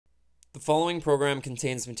The following program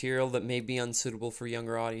contains material that may be unsuitable for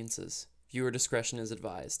younger audiences. Viewer discretion is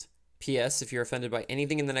advised. P.S. If you're offended by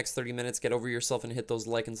anything in the next 30 minutes, get over yourself and hit those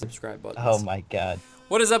like and subscribe buttons. Oh my god.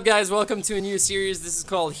 What is up, guys? Welcome to a new series. This is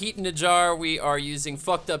called HeatinaJarr. We are using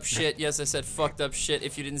fucked up shit. Yes, I said fucked up shit.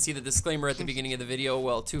 If you didn't see the disclaimer at the beginning of the video,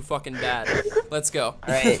 well, too fucking bad. Let's go.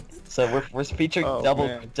 Alright, so we're featuring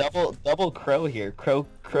double crow here.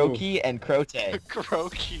 Croaky and crote.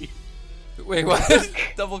 Croaky. Wait, what?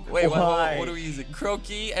 Wait, what are we using?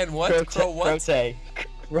 Croaky and what? Crow what?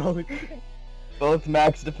 Crote. Both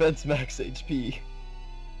max defense, max HP.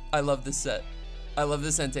 I love this set. I love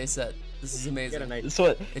this Entei set. This is amazing. This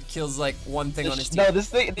one, it kills like one thing on his team. No, this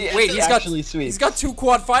thing. The Wait, Entei actually sweeps. He's got 2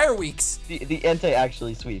 quad fire weeks. The Entei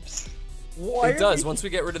actually sweeps. It does. Once we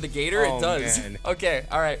get rid of the gator, it does. Man. Okay,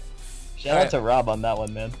 all right. Shout out to Rob on that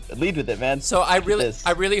one, man. Lead with it, man. So I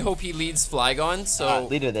really hope he leads Flygon. So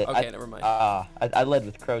lead with it. Okay, never mind. I led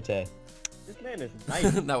with Crote. This man is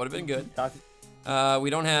nice. That would have been good.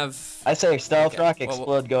 We don't have. I say Stealth Rock,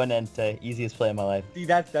 Explode, go into Entei. Easiest play of my life. See,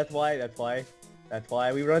 that's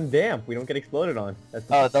why we run Damp. We don't get exploded on. That's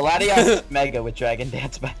the Latios is Mega with Dragon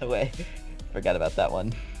Dance, by the way. Forgot about that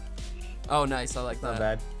one. Oh, nice. I like that. Not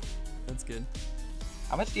bad. That's good.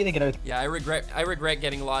 How much do you think it is? Yeah, I regret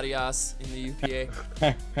getting Latios in the UPA.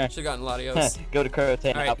 Should've gotten Latios. Go to Crote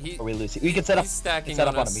right, before we lose. We can set up. Stacking set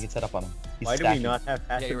up on us. him. We can set up on him. Why do we not have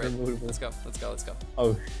passive Yeah, you're right. removal? Let's go.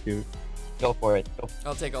 Oh shoot. Go for it.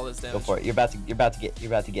 I'll take all this damage. Go for it. You're about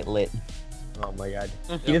to get lit. Oh my god.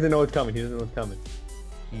 He doesn't know what's coming. He doesn't know what's coming.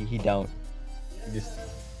 He don't.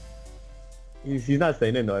 He's not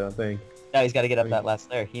staying in though, I don't think. No, he's got to get up that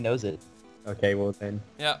last layer. He knows it. Okay, well then.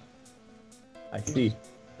 Yeah. I see.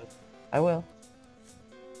 I will.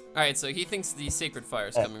 Alright, so he thinks the Sacred Fire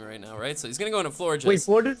is coming right now, right? So he's gonna go into Florges. Wait,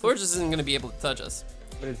 Florges? Florges isn't gonna be able to touch us.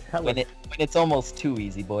 But it's hella. When it's almost too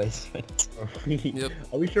easy, boys. Yep.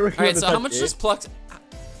 Are we sure we're Alright, so how much does +6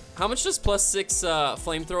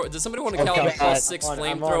 flamethrower? Does somebody want to calibrate +6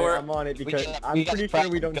 flamethrower? I'm on it because I'm pretty sure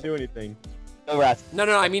we don't do anything. No rats. No,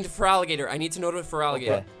 I mean for alligator. I need to know it for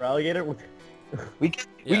alligator. Okay. For alligator? We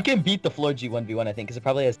can beat the Floor G1v1, I think, because it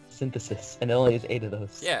probably has synthesis, and it only has 8 of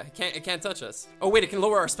those. Yeah, it can't touch us. Oh wait, it can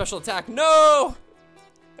lower our special attack. No!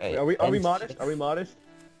 Right, are we modest? Are we modest?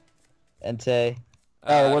 Entei.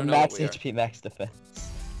 Oh, we're max we HP, max defense.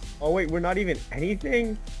 Oh wait, we're not even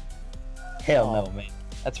anything? Hell no, man.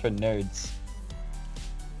 That's for nerds.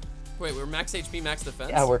 Wait, we're max HP, max defense?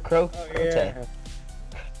 Yeah, we're Crote. Yeah.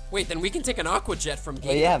 Wait, then we can take an Aqua Jet from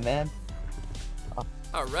Gator. Oh yeah, man.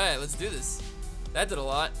 Alright, let's do this. That did a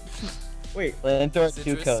lot. Wait. Flamethrower Citrus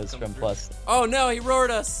 2 codes coming from through. plus. Oh no, he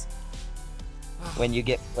roared us! When you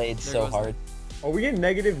get played There so goes hard. Are we in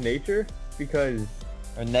negative nature? Because...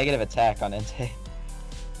 Or negative attack on Entei.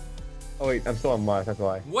 Oh wait, I'm still on Mars, that's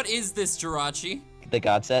why. What is this, Jirachi? The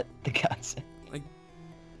God set. The God set. Like...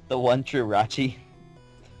 The one true Rachi.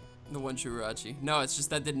 The one true Rachi. No, it's just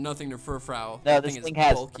that did nothing to Furfrau. No, That this thing thing is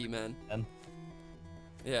has... bulky, man.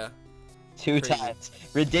 Yeah. 2 Crazy. times.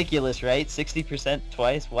 Ridiculous, right? 60%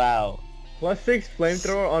 twice? Wow. +6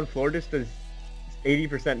 flamethrower on Florges does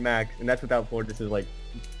 80% max, and that's without Florges' like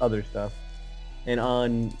other stuff. And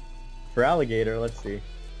on for alligator, let's see.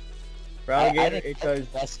 For alligator, it does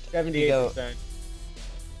 78%. You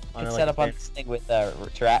can set up on this thing with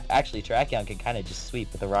actually Terrakion can kind of just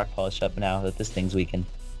sweep with the rock polish up now that this thing's weakened.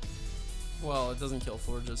 Well, it doesn't kill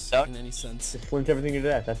Florges in any sense. Just flinch everything to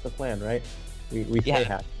death. That's the plan, right? We stay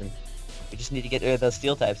hacked. We just need to get rid of those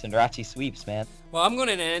steel types and Rachi sweeps, man. Well, I'm going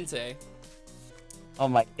to Entei. Oh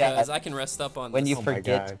my god. Because I can rest up on when this. you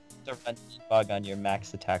forget to run debug on your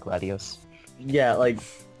max attack Latios. Yeah, like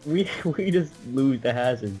we just lose the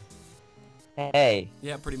hazards. Hey.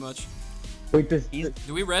 Yeah, pretty much. Wait, do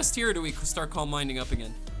we rest here or do we start calm minding up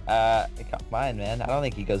again? Mine, man. I don't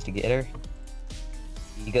think he goes to Gator.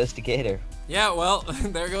 He goes to Gator. Yeah, well,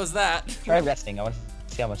 there goes that. Try resting. I want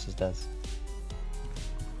to see how much this does.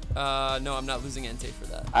 No, I'm not losing Entei for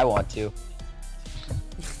that. I want to.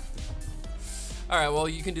 Alright, well,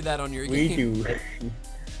 you can do that on your we game. do.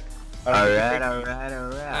 Alright.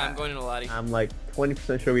 I'm going to Lottie. I'm like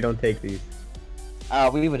 20% sure we don't take these.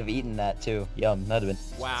 We would have eaten that too. Yum, that'd have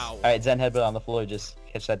been. Wow. Alright, Zen Headbutt on the floor, just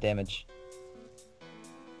catch that damage.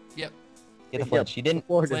 Yep. Get the flinch. You didn't.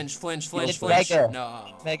 Flinch. Mega.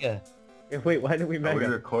 No. Mega. Yeah, wait, why did we Are mega? we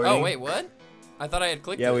recording? Oh, wait, what? I thought I had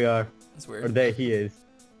clicked Yeah, it. we are. That's Or weird. he is.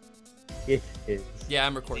 It is. Yeah,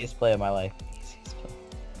 I'm recording. Easiest play of my life.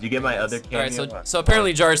 Did you get my other cameo? Alright, so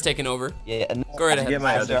apparently Jar's taken over. Yeah, and Go right Did you ahead. get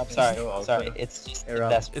my other sorry, cameo also? sorry. It's just the Hey, Rob.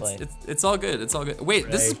 best play. It's all good. It's all good. Wait,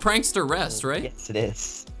 this is Prankster Rest, right? Yes, it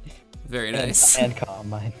is. Very nice. And calm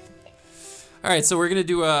mind. All right, so we're gonna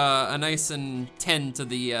do a nice and 10 to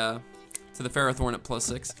the Ferrothorn at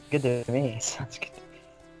 +6. Good to me. Sounds good.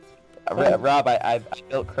 Rob, I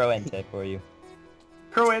built Croente for you.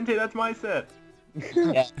 Croente, that's my set.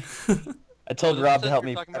 Yeah. I told Oh, Rob that's to help what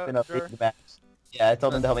me you're talking prep in about, a Jar? league match. Yeah, I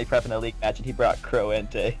told him to help me prep in a league match, and he brought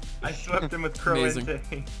Croente. I swept him with Amazing.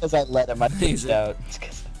 Croente. Because I let him, I switched Amazing. out.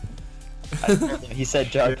 I told him, he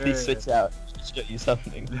said, Jar, please Sure. switch out. I'll show you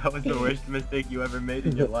something. That was the worst mistake you ever made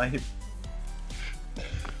in your life.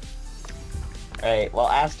 Alright, while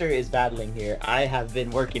Aster is battling here, I have been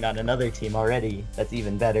working on another team already that's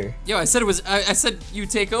even better. Yo, I said it was. I said you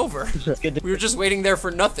take over. It's good to We were just waiting there for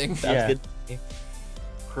nothing. Sounds Yeah. good to me.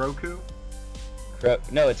 Croku?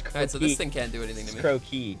 No, it's All right, so this thing can't do anything It's to me.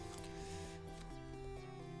 Croaky.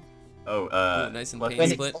 Oh, Ooh, nice and plus- pain When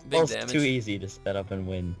split, it's big almost damage. too easy to set up and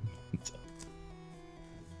win.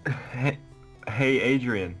 Hey,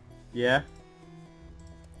 Adrian. Yeah.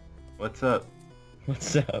 What's up?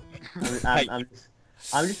 What's up? I'm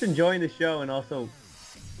just enjoying the show and also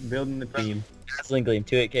building the team, Sling Gleam,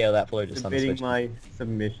 2-8 KO that floor just on the debating switch. my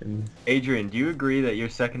submissions. Adrian, do you agree that you're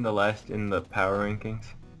second to last in the power rankings?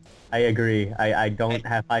 I agree. I don't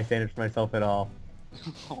have high standards for myself at all.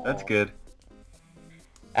 That's good.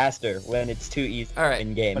 Aster, when it's too easy All right.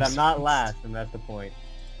 in games. But I'm not last, and that's the point.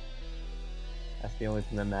 That's the only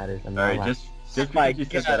thing that matters. I'm not Alright, last. just My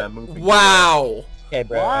because you said God. that, I'm moving. Wow, Okay,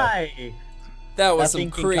 bro. Why? that was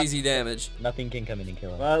Nothing some can crazy damage. Nothing can come in and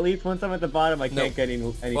kill him. Well, at least once I'm at the bottom, I can't Nope. get any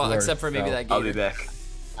Well, worse, except for maybe so. that I'll be gator. back.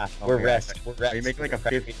 We're Okay. rest. We're rest. Are you making like a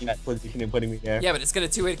 15th position and putting me there? Yeah, but it's gonna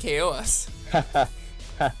 2-hit KO us.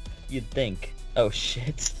 You'd think. Oh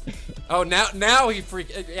shit. Oh, now he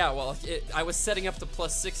freak. Yeah, well, I was setting up to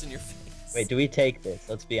 +6 in your face. Wait, do we take this?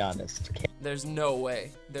 Let's be honest. Okay. There's no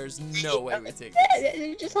way. There's no way we take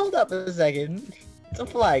this. Just hold up a second. It's a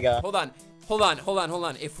Flygon. Hold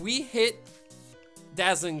on. If we hit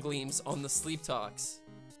Dazzling Gleams on the Sleep Talks,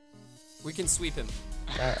 we can sweep him.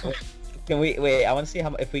 Wait, can we wait? I want to see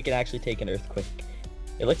how if we can actually take an earthquake.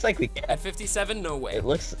 It looks like we can. At 57, no way. It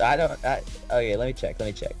looks. Okay, let me check.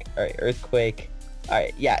 All right, earthquake. All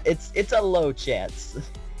right, yeah, it's a low chance.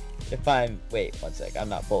 If I'm wait 1 sec, I'm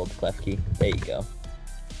not bold. Clef key. There you go. All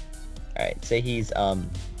right, say he's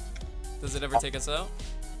Does it ever take us out?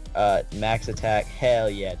 max attack. Hell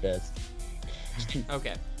yeah, it does.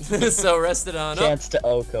 Okay. So rest it on up. Chance to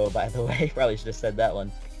Oko, by the way. Probably should have said that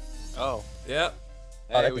one. Oh. Yep.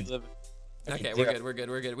 Oh, Hey, that's we a- live. Okay, Zero. we're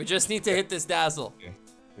good. We just need to hit this Dazzle.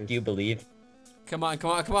 Do you believe? Come on.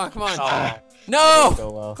 Oh, No!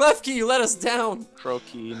 So well. Klefki, you let us down.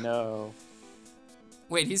 Croaky, no.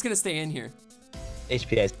 Wait, he's gonna stay in here.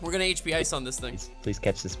 HP ice. We're gonna HP ice on this thing. Please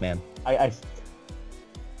catch this man. I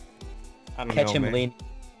don't Catch know, him man. leaning.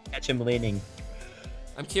 Catch him leaning.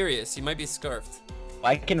 I'm curious. He might be scarfed.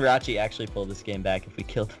 Why can Rachi actually pull this game back if we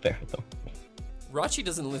kill the Ferrothorn? Rachi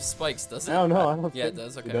doesn't lift spikes, does it? I don't know. I don't Yeah, it think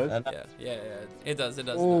does. Okay. does? Yeah. It does.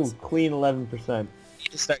 Ooh, clean 11%.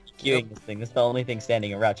 Just start queuing this thing. That's the only thing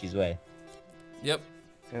standing in Rachi's way. Yep.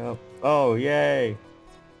 Yep. Oh, yay.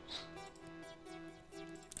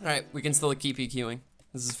 All right, we can still keep EQing.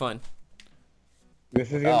 This is fun.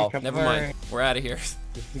 This is gonna Oh, become, Never mind. We're out of here.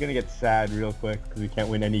 This is gonna get sad real quick because we can't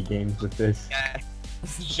win any games with this.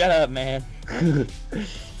 Shut up, man.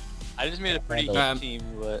 I just made a pretty Um, good team,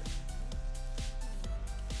 but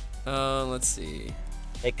Let's see.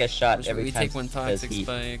 Take a shot every We time. take one someone says toxic heat.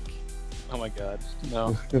 spike. oh my god, no.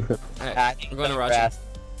 All I right, think we're going to that's Rachi. fast.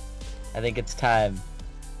 I think it's time.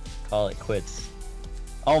 Call it quits.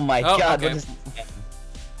 Oh my Oh, god, okay. what is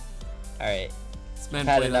Alright, This man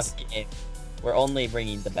had played enough us. game. We're only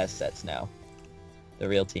bringing the best sets now. The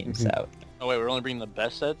real team's Mhm. out. Oh wait, we're only bringing the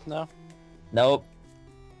best sets now? Nope.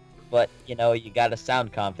 But, you know, you gotta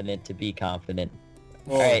sound confident to be confident.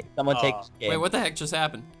 Whoa. Alright, someone take Aw. this game. Wait, what the heck just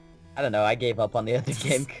happened? I don't know, I gave up on the other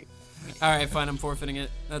game. All right, fine. I'm forfeiting it.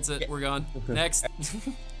 That's it. We're gone. Next. This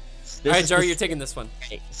All right, is Jar, the you're taking this one.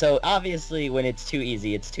 Right, so obviously when it's too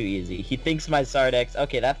easy, it's too easy. He thinks my Sardex,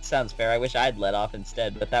 okay, that sounds fair. I wish I'd let off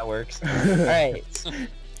instead, but that works. Alright.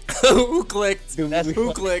 Who clicked? Dude, That's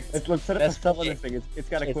Who clicked? let's set up a That's sub on okay. this thing. It's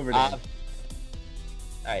got a It's quiver ob- dance.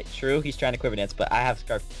 Alright, true, he's trying to quiver dance, but I have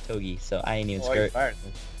Scarf Togi, so I ain't even Oh, you skirt. fired.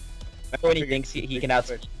 Remember when he thinks he can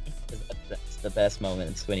outspeed me? 'Cause that's the best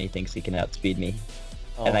moments, when he thinks he can outspeed me.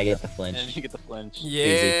 Oh, And I get the flinch. And you get the flinch.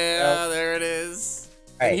 Yeah, there it is.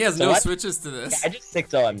 Alright, He has so no what- switches to this. I just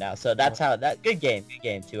 6-0 him now, so that's how good game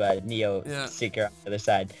to Neo Yeah. Seeker on the other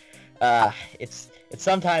side. It's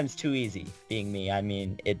sometimes too easy being me. I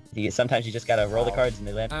mean, sometimes you just gotta roll the cards and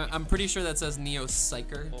they land. I'm pretty sure that says Neo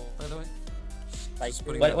Psyker, by the way. Just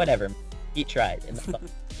putting that- Whatever. He tried. In the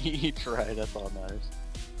He tried, that's all that matters.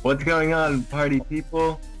 What's going on, party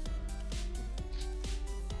people?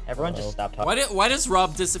 Everyone just stop talking. Why does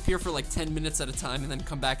Rob disappear for like 10 minutes at a time and then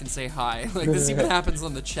come back and say hi? Like this even happens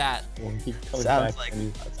on the chat. He comes Sounds back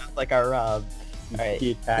and like our Rob. Alright.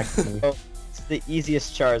 he attacks me. Oh, it's the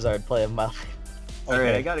easiest Charizard play of my life.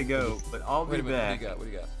 Alright, I gotta go, but I'll Wait be a minute, back. what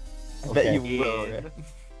do you got? I bet Okay. you will. And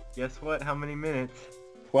guess what? How many minutes?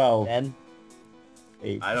 12. 10.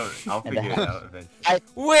 8. I'll And figure a it half. out eventually.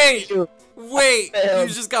 Wait! You Wait! failed.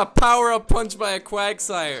 You just got power up punched by a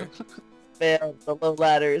Quagsire. failed. The low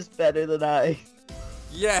ladder is better than I.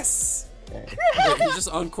 Yes! Okay. Wait, he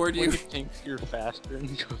just encored You you. think you're faster and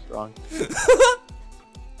it goes wrong.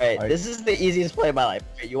 Alright, this is the easiest play of my life.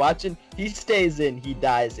 You watching? He stays in, he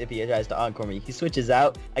dies if he tries to encore me. He switches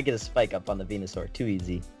out, I get a spike up on the Venusaur. Too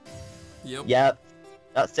easy. Yep. Yep.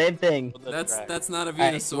 Same thing. That's not a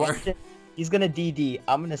Alright, you Venusaur. watch it? He's gonna DD.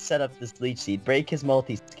 I'm gonna set up this Leech Seed, break his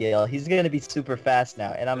multi-scale. He's gonna be super fast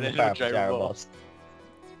now, and I'm And gonna then fire up no Gyro Gyro Balls. Balls.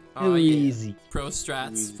 Oh, Too yeah. easy. Pro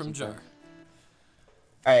strats Easy from to Jar.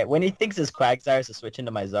 Alright, when he thinks his Quagsire is to switch into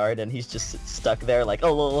my Zard, and he's just stuck there like,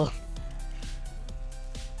 oh, lol.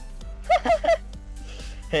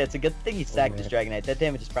 Hey, it's a good thing he sacked his Dragonite. That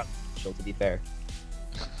damage is probably crucial, to be fair.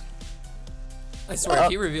 I swear, Oh.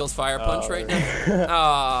 if he reveals Fire Punch right now. now.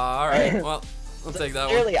 Ah, alright, well, I'll take that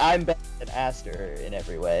one. Clearly, I'm better than Aster in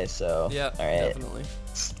every way, so... Yeah, Alright, definitely.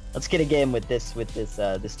 let's get a game with this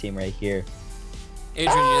team right here.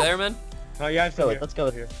 Adrian, you there, man? Oh yeah, I'm still here. Let's go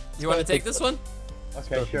with here. You want to go take with this one? Let's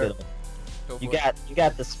Okay, go with the sure. middle. Go for You it.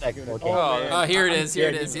 got the spec. Okay. Oh, man. Oh, here it I'm is, here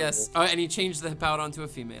it scared is, he yes. Oh, and he changed the Hippowdon to a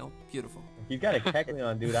female. Beautiful. He's got a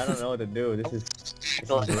Kecleon, dude. I don't know what to do. This is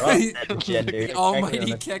rough. Gender. The almighty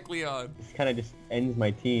Kecleon, Kecleon. This kind of just ends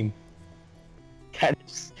my team. kind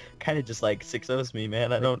of just like 6-0's me,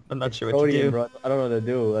 man. I'm not sure what to Protean, do. bro. I don't know what to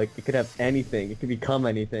do. Like, it could have anything. It could become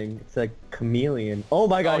anything. It's like chameleon. Oh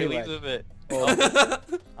my Oh, god, he he leaves went. a bit.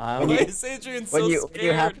 I'm- Why is Adrian so When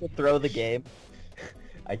you have scared? to throw the game,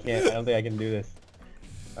 I can't. I don't think I can do this.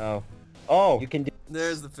 Oh. Oh. you can do.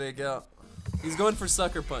 There's the fake out. He's going for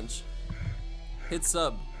Sucker Punch. Hit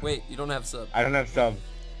sub. Wait, you don't have sub. I don't have sub.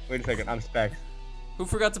 Wait a second. I'm Specs. Who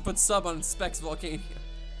forgot to put sub on Specs Volcania?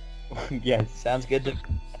 Yes. Sounds good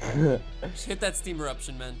to. Just hit that steam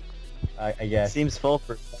eruption, man. I guess. Seems full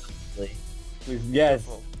for. Please, yes.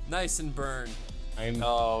 Nice and burn. I'm.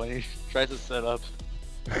 Oh, and he tries to set up.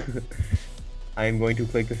 I am going to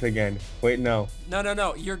click this again. Wait, no.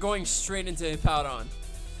 No. You're going straight into Hippowdon.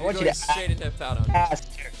 I You're want you going to straight into Hippowdon. Aster.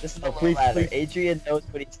 This is the Oh, please, ladder. please. Adrian knows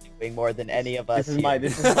what he's doing more than any of us. This is my.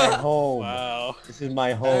 This is my home. Wow. This is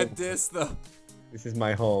my home. At this though. This is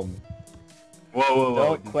my home. Whoa.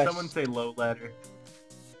 Don't Did question- someone say low ladder?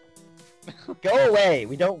 Go away.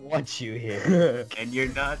 We don't want you here. And you're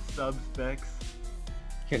not sub specs?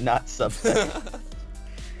 You're not subset.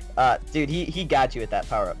 Dude, he got you with that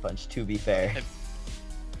power-up punch, to be fair.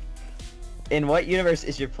 In what universe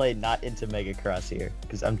is your play not into Mega Cross here?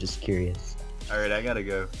 Because I'm just curious. Alright, I gotta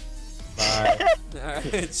go. Bye.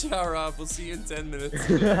 Alright, ciao Rob. We'll see you in 10 minutes.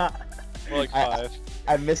 More like 5.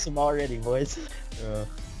 I miss him already, boys.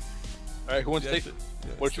 Alright, who wants to take it?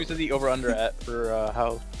 What should we set the over-under at for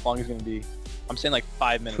how long it's gonna be? I'm saying like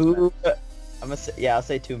 5 minutes. Two. I'm gonna say, yeah, I'll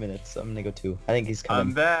say 2 minutes. I'm gonna go 2. I think he's I'm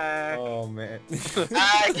coming. back! Oh man.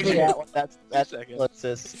 Give me that one. That's Second.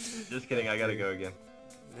 closest. Just kidding, I gotta go again.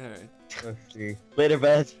 Alright. Let's see. Later,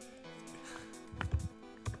 bud.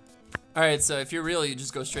 Alright, so if you're real, you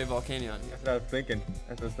just go straight Volcanion. That's what I was thinking.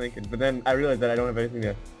 That's what I was thinking. But then I realized that I don't have anything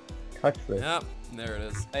to touch this. Yep, there it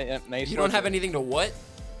is. Nice. You don't have anything to what?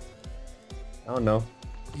 I don't know.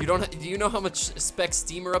 You don't. Do you know how much Spec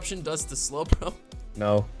Steam Eruption does to Slowbro?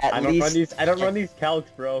 No. At I don't run least- these. I don't run these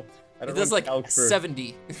calcs, bro. I It don't does run like calcs for,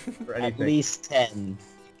 70. for At anything. least 10.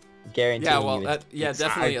 Guaranteed. Yeah, well, yeah, it's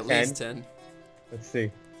definitely at 10. least 10. Let's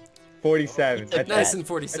see. 47. It's a That's Nice bet. and That's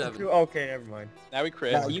 47. true. Okay, never mind. Now we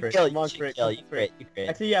crit. No, you Crit. kill. Come on, You should crit. kill. You crit. You crit.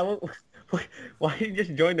 Actually, yeah. Why did you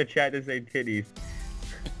just join the chat to say titties?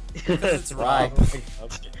 Because it's Rob.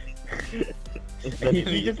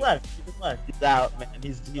 he just left. He just left. He's out, man.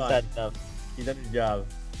 He's had enough. He done his job.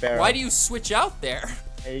 Fair Why enough. do you switch out there?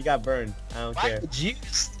 Hey, he got burned. I don't Why care. did you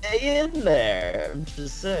stay in there? I'm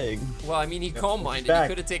just saying. Well, I mean, he calm-minded. He back.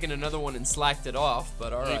 could have taken another one and slacked it off, but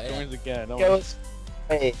He alright. joins again. Don't worry. Goes.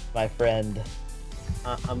 Hey, my friend.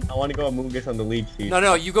 I want to go Amoongus on the lead sheet.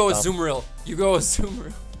 No, you go with Oh. Zoomril. You go with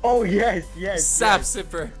Zoomril. Oh yes, yes. Sap yes.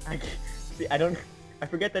 Sipper. See, I don't. I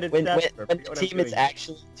forget that it's When Sap when, Sipper. I when forget the what I'm team is doing.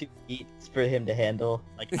 actually too heat for him to handle.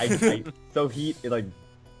 Like I so heat. It, like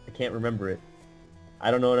I can't remember it. I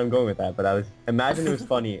don't know what I'm going with that, but I was imagine it was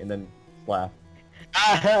funny and then laugh.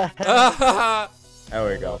 There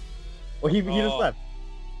we go. Well, he just Oh. left.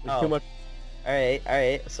 There's Oh. too much. All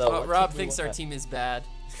right. So what Rob team do we thinks our wanna- team is bad.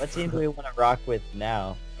 What team do we want to rock with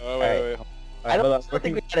now? Oh, Alright. wait. I don't Alright,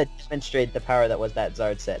 think we gotta demonstrate the power that was that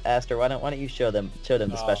Zard set. Aster, why don't you show them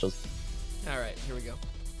the specials? All right, here we go.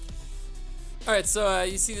 All right, so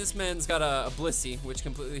you see this man's got a Blissey, which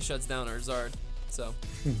completely shuts down our Zard. So.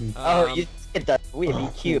 Oh, it does. We have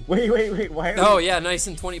EQ. Wait. Why? Are Oh we... yeah, nice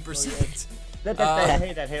and 20%.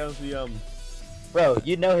 That hails the Bro,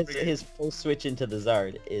 you know his full switch into the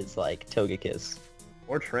Zard is like Togekiss.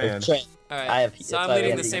 or trans. All right, I have- so I'm that's why we leading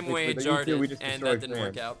have the to same switch way with the Jar EQ, we did, just and destroyed that didn't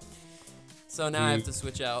work Fran. out. So now I have to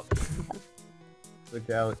switch out. Look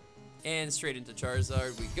out. And straight into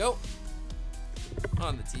Charizard we go.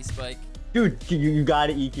 On the T-Spike. Dude, you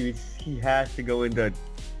gotta EQ. He has to go into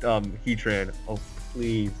Heatran. Oh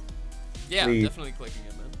please. Yeah, Please. definitely clicking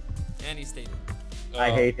him, man. And he stayed in. I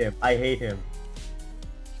hate him. I hate him.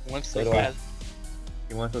 Once So they do I. has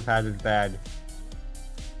He wants those hazards bad.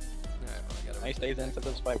 Alright, well, I gotta nice days into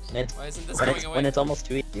the spikes. Why isn't this going away? When it's almost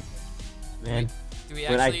too easy. Man. Do we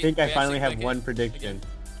When actually, I think do I we finally actually have click one it? prediction.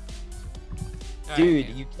 Alright, Dude,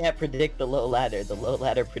 okay. you can't predict the low ladder. The low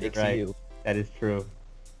ladder predicts right. you. That is true.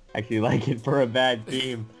 I actually like it for a bad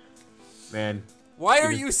team. Man. Why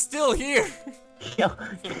are you still here?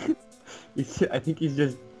 I think he's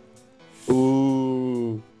just.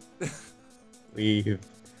 Ooh. Leave.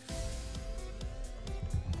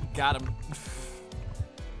 Got him.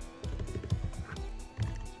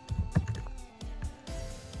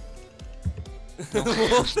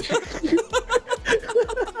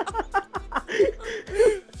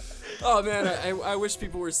 Oh man, I wish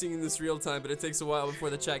people were seeing this real time, but it takes a while before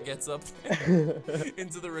the chat gets up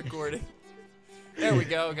into the recording. There we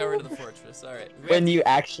go, got rid of the fortress. Alright. When you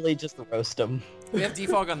actually just roast them. We have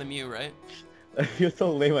defog on the Mew, right? I feel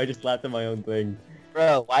so lame. I just laughed at my own thing.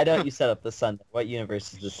 Bro, why don't you set up the sun? What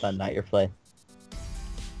universe is the sun, not your play?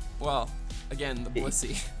 Well, again, the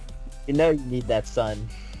Blissey. You know you need that sun.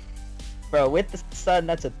 Bro, with the sun,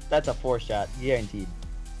 that's a 4-shot, guaranteed.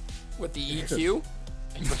 With the EQ?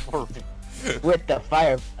 With the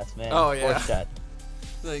fire blast, man. Oh, yeah. 4-shot.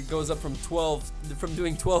 It goes up from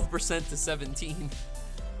doing 12% to 17.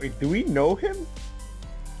 Wait, do we know him?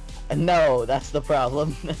 No, that's the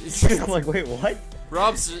problem. I'm like, wait, what?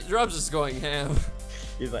 Rob's just going ham.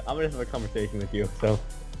 He's like, I'm gonna have a conversation with you. So.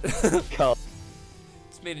 Call.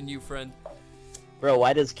 It's made a new friend. Bro,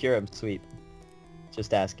 why does Kyurem sweep?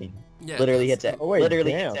 Just asking. Yeah. Literally hits Oh, wait,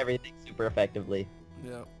 literally damn. hits everything super effectively.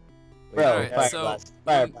 Yeah. Bro, Alright, fire so- blast.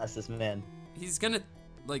 Fire blast this man. He's gonna,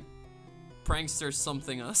 like, prankster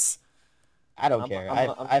something us. I don't care.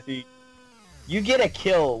 You get a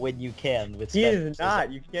kill when you can with He is special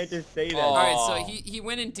not. You can't just say that. Oh. Alright, so he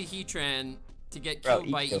went into Heatran to get Bro,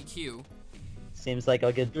 killed by EQ. EQ. Seems like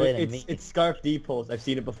a good Dude, play to me. it's Scarf D-Pulse. I've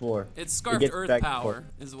seen it before. It's Scarfed gets Earth Dragon Power,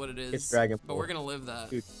 is what it is. It's Dragon But Pulse. we're gonna live that.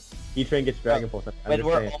 Dude. Heatran gets Dragon Pulse. I'm When just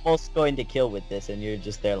we're saying. almost going to kill with this, and you're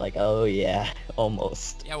just there like, oh yeah,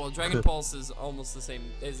 almost. Yeah, well, Dragon Pulse is almost the same.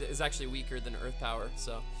 Is actually weaker than Earth Power,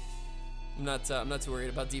 so I'm not too worried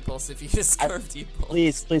about D-Pulse if you just Scarf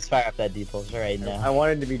D-Pulse. Please fire up that D-pulse right I now.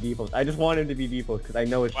 want him to be D-Pulse. I just want him to be D-Pulse because I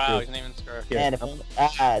know it's Wow, true. he's not even scarf. Yeah. Man, if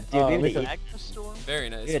dude, we would listen. have Storm? Very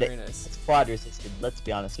nice, Dude, very nice. it's quad resisted. Let's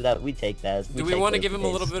be honest. Without we take that. Do we want to give him a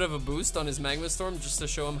little bit of a boost on his Magma Storm just to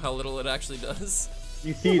show him how little it actually does?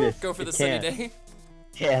 You see this? Go for It the sunny can't. day.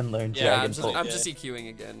 Can learn Yeah, Dragon I'm just, Pulse. I'm just EQing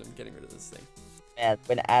again. I'm getting rid of this thing. Man,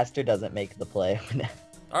 when Aster doesn't make the play.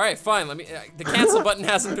 All right, fine. Let me. The cancel button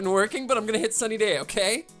hasn't been working, but I'm gonna hit sunny day.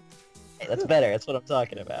 Okay. Hey, that's better. That's what I'm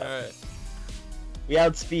talking about. All right. We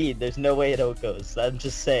outspeed. There's no way it outgoes. I'm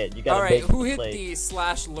just saying. You gotta All right. make Who the hit play. the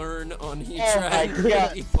 /learn on my Heatran?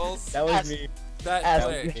 God. E-Pulse. That was Ask- me. That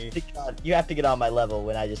Aster, play. you have to get on my level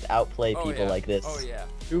when I just outplay Oh, people yeah. like this. Oh yeah.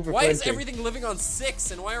 Super Why is flinching. everything living on 6,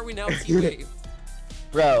 and why are we now T-Wave?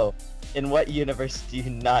 Bro, in what universe do you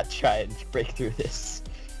not try and break through this?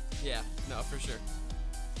 Yeah. No, for sure.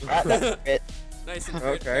 That's it. Nice and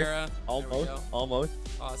crit, Okay. Farah. There we Almost. go. Almost.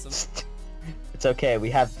 Awesome. It's okay. We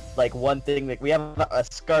have like one thing that we have a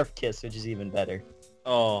Scarf Kiss, which is even better.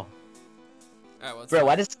 Oh. All right. What's Bro, up?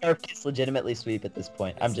 why does Scarf Kiss legitimately sweep at this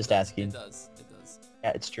point? I'm Yes, just it does. asking. It does. It does.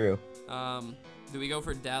 Yeah, it's true. Do we go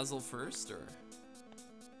for Dazzle first, or?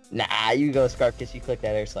 Nah, you go Scarf Kiss. You click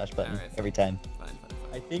that air slash button Alright. every time. Fine, fine,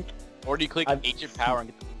 I fine. think. Or do you click I'm- Ancient Power and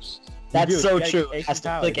get the boost? That's do. so Yeah, true. Ancient Has to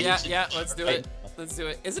Power. click Yeah, Ancient yeah. Power. Let's do it. Let's do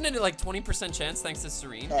it. Isn't it like 20% chance thanks to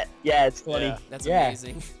Serene? Yeah, it's 20. Yeah. That's Yeah.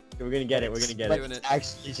 amazing. We're gonna get it. We're gonna get But it. Doing it's it.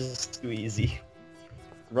 actually just too easy.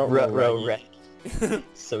 Row, Red.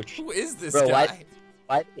 So true. Who is this Bro, guy?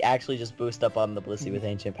 why did we actually just boost up on the Blissey with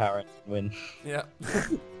Ancient Power and win? Yeah.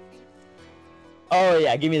 Oh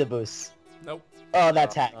yeah, give me the boost. Nope. Oh,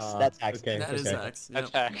 that's hacks. Ah, That's hacks. okay. That is hacks. Yep.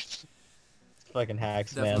 Attacked. Fucking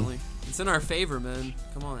hacks, Definitely. man. It's in our favor, man.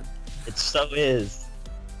 Come on. It so is.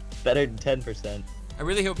 Better than 10%. I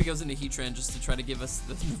really hope he goes into Heatran just to try to give us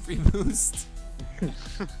the free boost.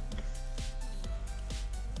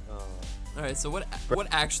 Alright, so what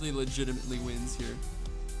actually legitimately wins here?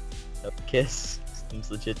 No kiss. Seems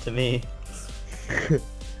legit to me.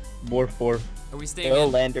 More fourth. Are we staying Go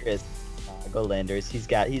in? Landers. Go Landers.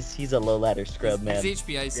 He's a low ladder scrub, man. He's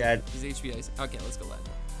HP icy. Yeah. He's HP icy. Okay, let's go Lando.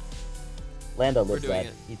 Lando We're lives doing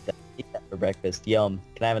that. it. Eat that for breakfast. Yum.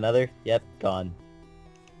 Can I have another? Yep, gone.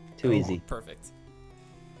 Too Oh, easy. Perfect.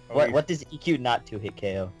 What does EQ not 2-hit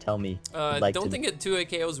KO? Tell me. I'd Don't to think it 2-hit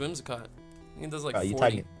KOs Whimsicott. I think it does like 40. you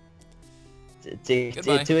talking? It's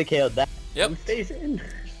Goodbye. 2-hit KO that. Yep. Who stays in?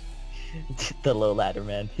 The low ladder,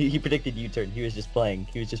 man. He predicted U-turn. He was just playing.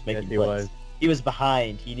 He was just making Yes, he plays. was. He was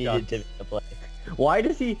behind. He needed Shots. to make a play. Why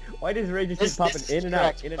does Ray just This- keep popping this in is and out,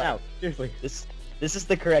 correct in and play. out? Seriously. This is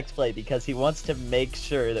the correct play because he wants to make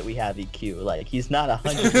sure that we have EQ. Like he's not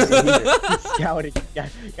 100%. He's scouting.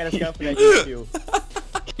 Gotta scout for that EQ.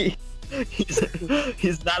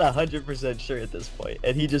 He's not 100% sure at this point,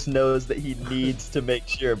 and he just knows that he needs to make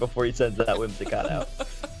sure before he sends that Whimsicott out.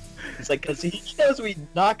 It's like because he knows we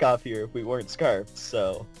knock off here if we weren't scarfed.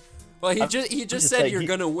 So Well, he I'm just just said saying you're he-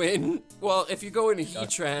 gonna win. Well, if you go into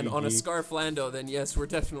Just Heatran on a GG. Scarf Lando, then yes, we're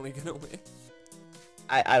definitely gonna win.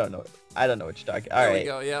 I don't know. I don't know what you're talking. All There we right.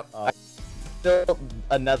 go. Yep. Still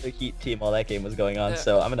another Heat team while that game was going on, Yeah.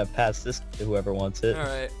 so I'm gonna pass this to whoever wants it. All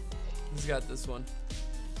right. Who's got this one?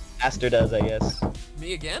 Aster does, I guess.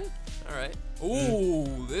 Me again? All right.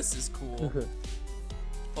 Ooh, this is cool.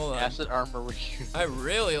 Hold on. Acid armor reunion. I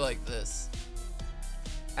really like this.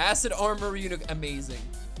 Acid armor unit, amazing.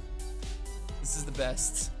 This is the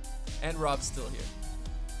best. And Rob's still here.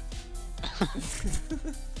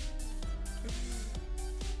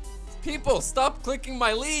 People, stop clicking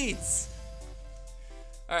my leads.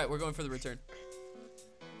 All right, we're going for the return.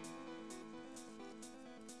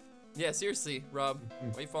 Yeah, seriously, Rob,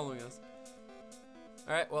 why are you following us?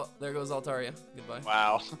 All right, well, there goes Altaria. Goodbye.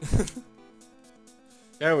 Wow.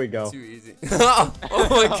 There we go. Too easy. Oh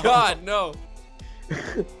my God, no.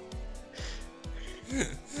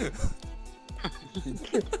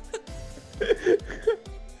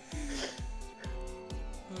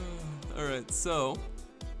 All right, so,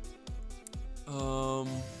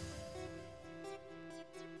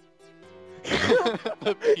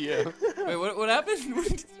 PM. wait, what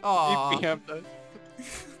happened? Aw, PM does.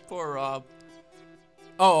 poor Rob.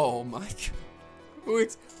 Oh my God.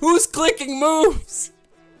 Who's clicking moves?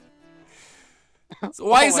 So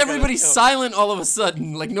why Oh is my God, everybody let's go. silent all of a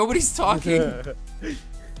sudden? Like nobody's talking.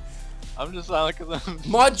 I'm just silent because I'm.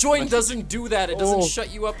 Mod join doesn't do that. It doesn't Oh.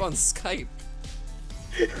 shut you up on Skype.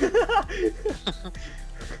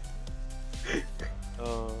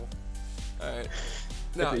 Oh. All right.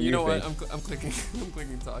 No, That's a you know you what? thing. I'm clicking. I'm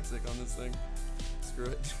clicking toxic on this thing. Screw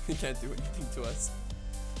it. He can't do anything to us.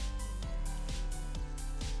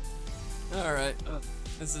 All right.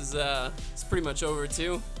 This is it's pretty much over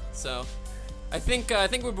too. So, I think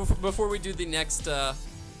before we do the next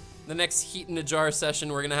HeatinaJarr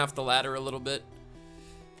session, we're gonna have to ladder a little bit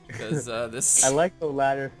because this. I like the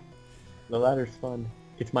ladder. The ladder's fun.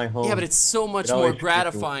 It's my home. Yeah, but it's so much It more always treats me-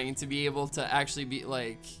 gratifying to be able to actually be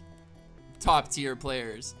like top tier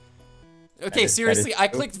players. Okay, is seriously, I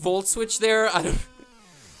true. clicked Volt Switch there. I don't.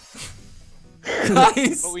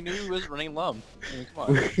 Guys, But we knew he was running Lum. I mean,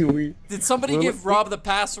 come on. we did somebody Well, give Rob the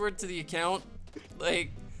password to the account?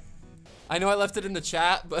 Like, I know I left it in the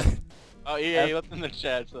chat, but Oh yeah, he left in the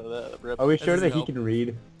chat, so that rip. are we That sure doesn't that he help. can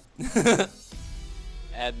read?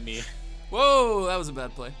 Add me. whoa, that was a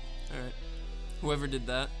bad play. All right, whoever did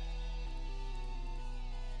that.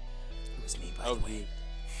 It was me, by Oh, the way.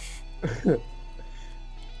 dude.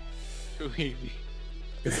 Too easy.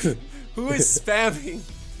 Who is spamming?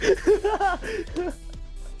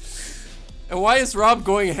 And why is Rob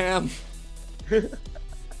going ham?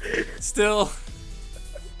 Still.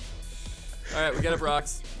 All right, we got up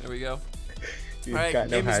rocks. There we go. Dude, All right, got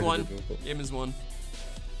no game is hazard won. removal. Game is won.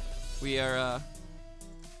 We are.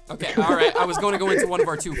 Okay, all right. I was going to go into one of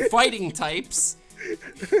our two fighting types.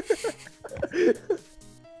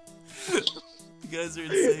 You guys are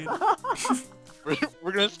insane.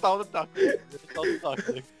 We're gonna stall the toxic. We're gonna stall the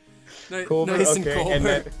toxic. Colbert, Nice okay, and and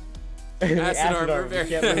Colbert. then Acid armor, very we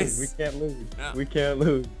can't nice. lose. We can't lose. Yeah. We can't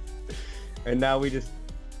lose. And now we just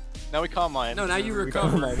Now we calm mine. No, now you We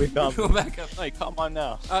recover. calm. We calm. Go back up. No, you calm on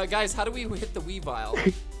now. Guys, how do we hit the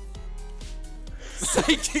Weavile?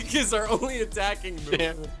 Psychic is our only attacking move.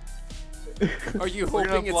 Damn it. Are you We're gonna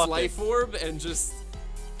hoping it's block Life Orb and just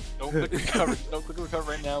Don't click recover. Don't click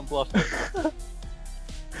recover right now and bluff it.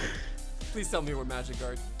 Please tell me we're Magic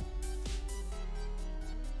Guard.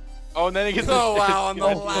 Oh, and then it gets. Oh wow, on the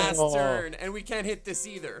last Oh. turn, and we can't hit this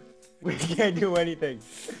either. We can't do anything.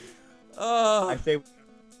 I say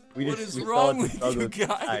we what just is we wrong solid with struggle you with the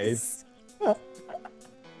guys?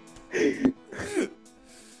 You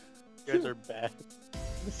guys are bad.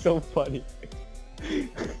 It's so funny.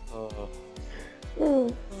 Oh.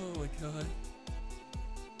 Oh my god.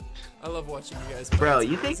 I love watching you guys play. Bro, It's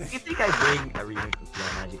you think amazing. I bring a remix with the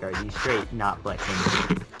Magic Guard? You straight not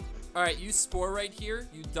flexing. Alright, you spore right here,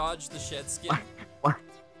 you dodge the shed skin. What?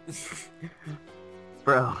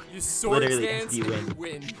 Bro, You sword literally stance you and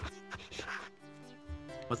win. you win.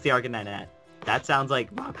 what's the Arcanine at? That sounds like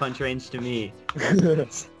Rock Punch range to me.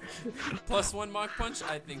 +1 Mach Punch?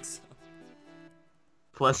 I think so.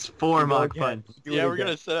 +4 Mach Punch. Yeah, we're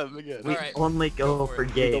gonna set up again. We Alright, only go for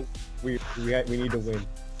game. We need to win.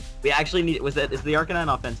 We actually need. Is the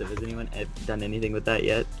Arcanine offensive? Has anyone done anything with that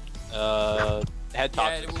yet? Had Yeah,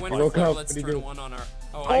 toxic. we went Woke for up, let's what do you turn do? 1 on our...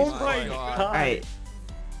 Oh, Oh my my god. god. Alright.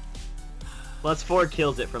 +4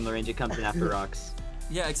 kills it from the range it comes in after rocks.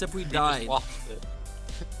 Yeah, except we Just died. lost it.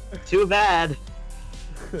 Too bad.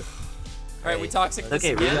 Alright, we toxic this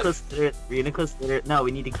Okay, again. Reuniclus Litter. No,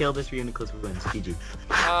 we need to kill this Reuniclus wins.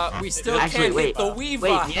 GG. We still Actually, can't wait. hit the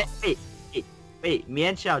Weavile. Wait,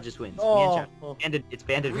 Mienshao just wins. Oh. It's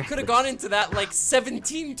banded. We could have gone into that like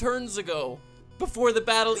 17 turns ago, before the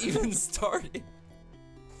battle even started.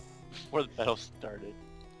 Before the battle started.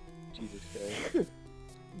 Jesus Christ.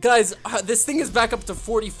 Guys, this thing is back up to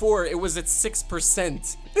 44. It was at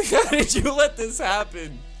 6%. How did you let this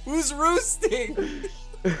happen? Who's roosting?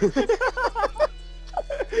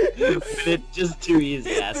 It's just too easy,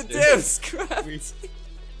 Hit the Aster. damn scrap.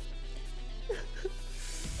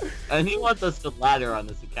 And he wants us to ladder on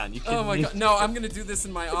this account. You Oh my kidding god. me? No, I'm gonna do this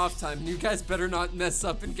in my off time. You guys better not mess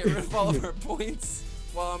up and get rid of all of our points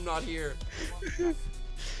while I'm not here.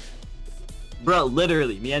 Bro,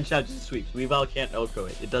 literally, Mienshao just sweeps. Weavile can't Oko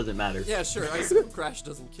it. It doesn't matter. Yeah, sure. Icicle Crash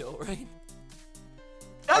doesn't kill, right?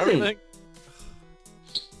 Doesn't.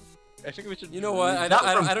 I think we should. You know what? I Not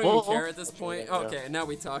don't from even full. care at this point. yeah. Okay, now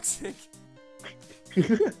we toxic.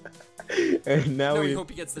 And now Now we we hope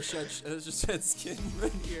he gets the shed skin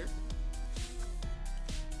right here.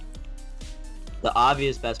 The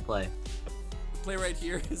obvious best play. The play right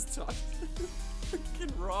here is toxic.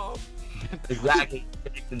 Freaking Rob. Exactly.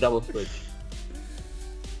 The double switch.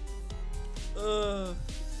 Why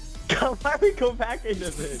we go back into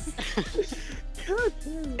this? God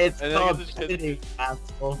damn it. It's And then called it's just- editing,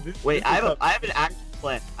 asshole. This Wait, is I a- have an actual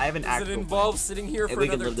plan. I have an Does actual it involve sitting here Hey, for we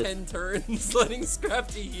can another live 10 turns, letting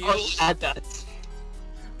Scrafty heal? plan. Oh, yeah, that's.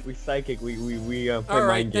 We psychic. We play Alright,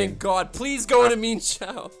 mind thank game. God. Please go into Mean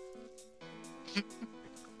Chow.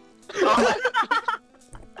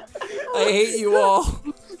 I hate you all.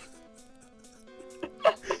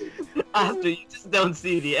 After you just don't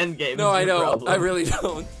see the end game. No, is I your don't. problem. I really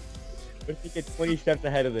don't. We're thinking 20 steps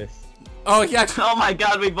ahead of this. Oh, yeah. Oh my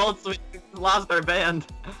god, we both lost our band.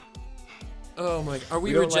 Oh my. Are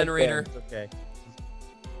we don't like Regenerator? bands, okay.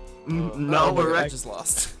 No, Oh, we're I right. just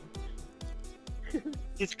lost.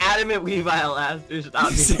 He's adamant Weavile Aster.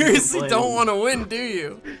 Stop You seriously don't want to win, do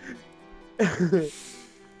you?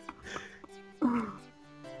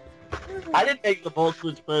 I didn't make the bold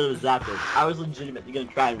switch play with Zapdos. I was legitimately gonna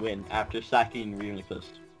try and win after sacking Reuniclus.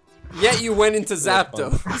 Yet you went into That's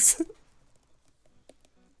fun. Zapdos.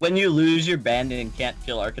 When you lose your band and can't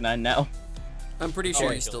kill Arcanine now. I'm pretty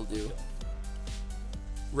sure you still do.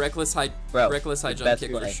 Reckless high Bro, reckless high the jump best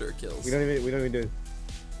kick for play. sure kills. we don't even do it.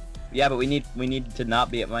 Yeah, but we need to not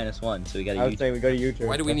be at -1, so we gotta I was use saying we go to YouTube.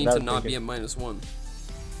 Why do we need to not be at -1?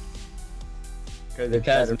 Because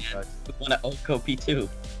Because it's better for us. we want to Oko P2.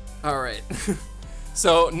 All right.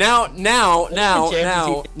 So now,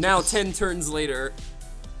 chances he- 10 turns later,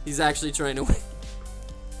 he's actually trying to win.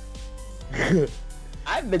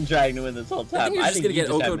 I've been trying to win this whole time. I think you're just gonna you get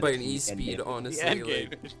haven't OK'd by an seen the end E-speed, game. honestly. The end game.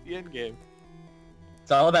 like- It's the end game.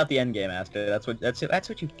 It's all about the end game, Aster. That's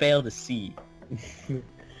what you fail to see.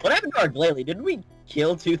 What happened to our Glalie? Didn't we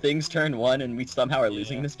kill 2 things turn 1 and we somehow are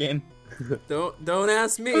losing Yeah. this game? Don't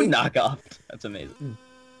ask me. Knock off. That's amazing.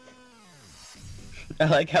 I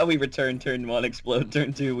like how we return turn 1, explode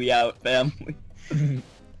turn 2, we out, fam.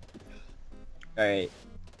 Alright.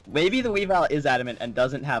 Maybe the Weavile is adamant and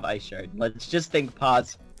doesn't have Ice Shard. Let's just think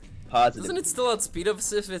positive. Doesn't it still outspeed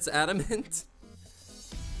us if it's adamant?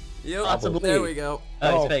 Yep. Possibly. There we go. Oh,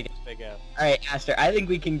 Oh. it's fake. Fake out. Alright, Aster, I think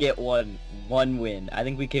we can get one win. I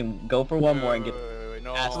think we can go for one more and get... Wait,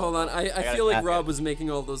 no. Ask- Hold on. I gotta feel like ask Rob was making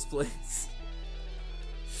all those plays.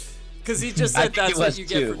 Because he just I said think that's it what was you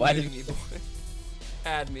too. get for Why muting me, boy.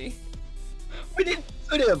 Add me. We didn't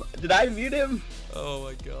mute him. Did I mute him? Oh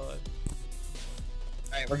my god.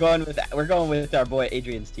 Alright, we're going with our boy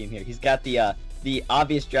Adrian's team here. He's got the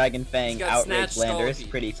obvious Dragon Fang got outrage Snatch landers, Stalky.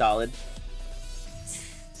 pretty solid.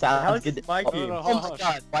 How Sounds is good. this my Oh, team? oh my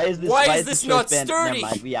god, why is this? Why is this the not choice band- sturdy?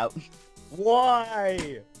 Never mind, we out.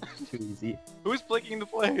 Why? Too easy. Who's flicking the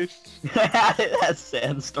place? That's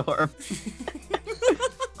Sandstorm.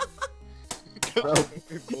 Bro,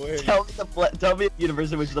 Boy. tell me the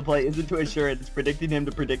universe in which the play isn't to assure it, it's predicting him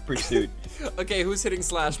to predict pursuit. Okay, who's hitting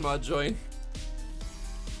slash mod join?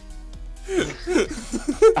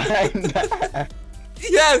 I'm not-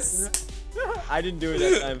 Yes! I didn't do it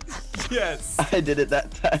that time. Yes! I did it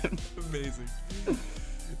that time. Amazing.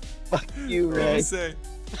 Fuck you, What do you Ray. say?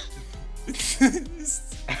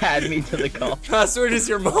 Add me to the call. Password is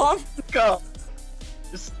your mom? Call.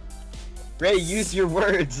 Just Ray, use your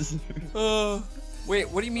words. Wait,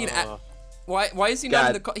 what do you mean? Uh, Why is he not in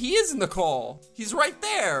God. the call? He is in the call. He's right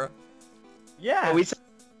there. Yeah.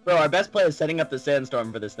 Bro, our best play is setting up the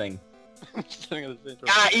Sandstorm for this thing. Sitting at the center.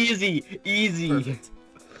 Ah, easy. Perfect.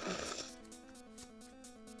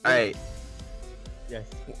 Alright, Yes.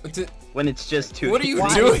 when it's just two. What are you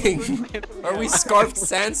Why? doing? Are we scarfed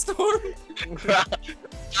Sandstorm?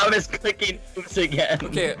 I was clicking moves again.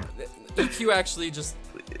 Okay, EQ actually just.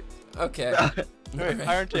 Okay. Wait,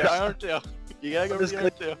 Iron Tail. You gotta go for Just the Iron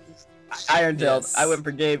click- Tail. Iron Tailed. Yes. I went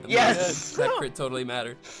for game. Yes! That crit totally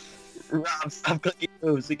mattered. Rob, stop clicking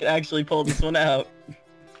moves. We can actually pull this one out.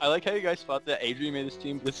 I like how you guys thought that Adrian made this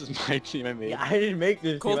team. This is my team I made. Yeah, I didn't make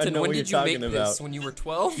this. Team. I Colton, don't know when what did you're you make talking this? about. When you were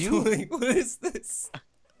 12? Like, what is this?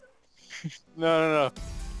 No.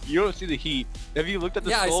 You don't see the heat. Have you looked at the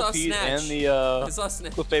Yeah, I Skull saw Pete Snatch. and the I saw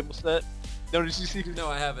Snap. Clefable set? No, did you see? No,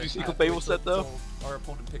 I haven't. Did you see I have to Clefable wait set till- though? till Our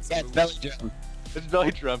opponent picks Yeah, a it's move. belly drum. It's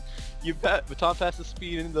belly drum. You baton pass the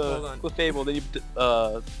speed in Hold the on. Clefable, then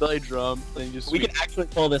you belly drum, then you just We sweep. can actually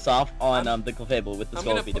pull this off on the Clefable with the I'm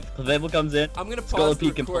Skull gonna Feed. If Clefable comes in, I'm gonna Skull pause the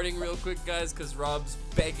Pete can pull- recording real quick, guys, because Rob's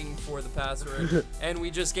begging for the password, and we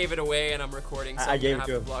just gave it away, and I'm recording, so I I'm gave gonna it have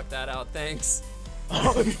to to him. block that out. Thanks.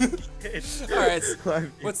 Oh, Alright,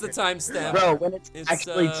 what's the timestamp? bro, when it's, It's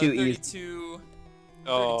actually too easy. 32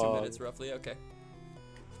 Oh. minutes roughly. Okay.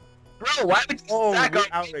 Bro, why would you Oh, stack we're up?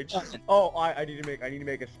 outraged. Oh, I need to make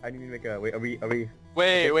a. Wait, are we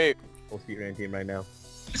Wait. full speed ran team right now?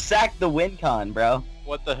 Sack the win con, bro.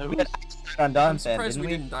 What the hell? We had on Don I'm Fan, surprised didn't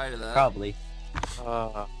we we? didn't die to that. Probably.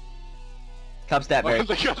 Uh, Cup stat why berry.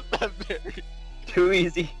 was I got that berry? Too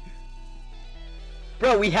easy.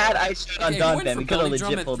 Bro, we had ice shot on Okay, Don who went Fan. for We could have belly drum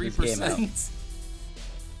legit at pulled this game out. 3%?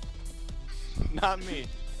 Not me.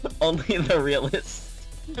 Only the realist.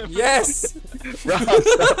 Yes! Rob,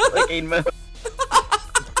 stop clicking moves.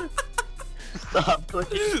 Stop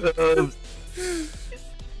clicking moves.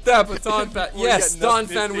 That baton pat. We Yes, got Don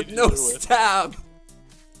nothing Fan to with do no with. stab.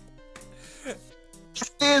 It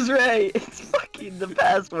is Ray. It's fucking the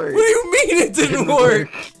password. What do you mean it didn't work?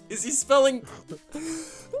 Is he spelling?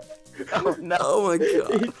 Oh no. Oh my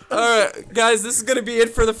god. Alright, guys, this is gonna be it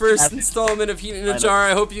for the first installment of HeatinaJarr.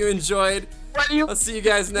 I hope you enjoyed. Why do you I'll see you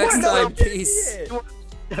guys next What? No, time. Peace.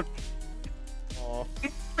 Oh,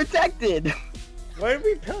 protected? why did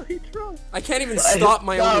we belly drum? I can't even stop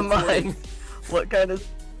my own Not recording. mine. What kind of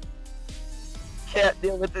can't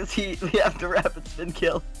deal with this heat? We have to rapid spin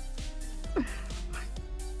kill.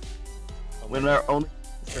 When our only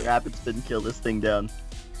rapid spin kill this thing down.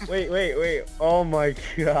 Wait. Oh my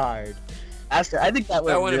god. Aster, I think that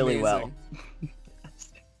went That went really amazing. well.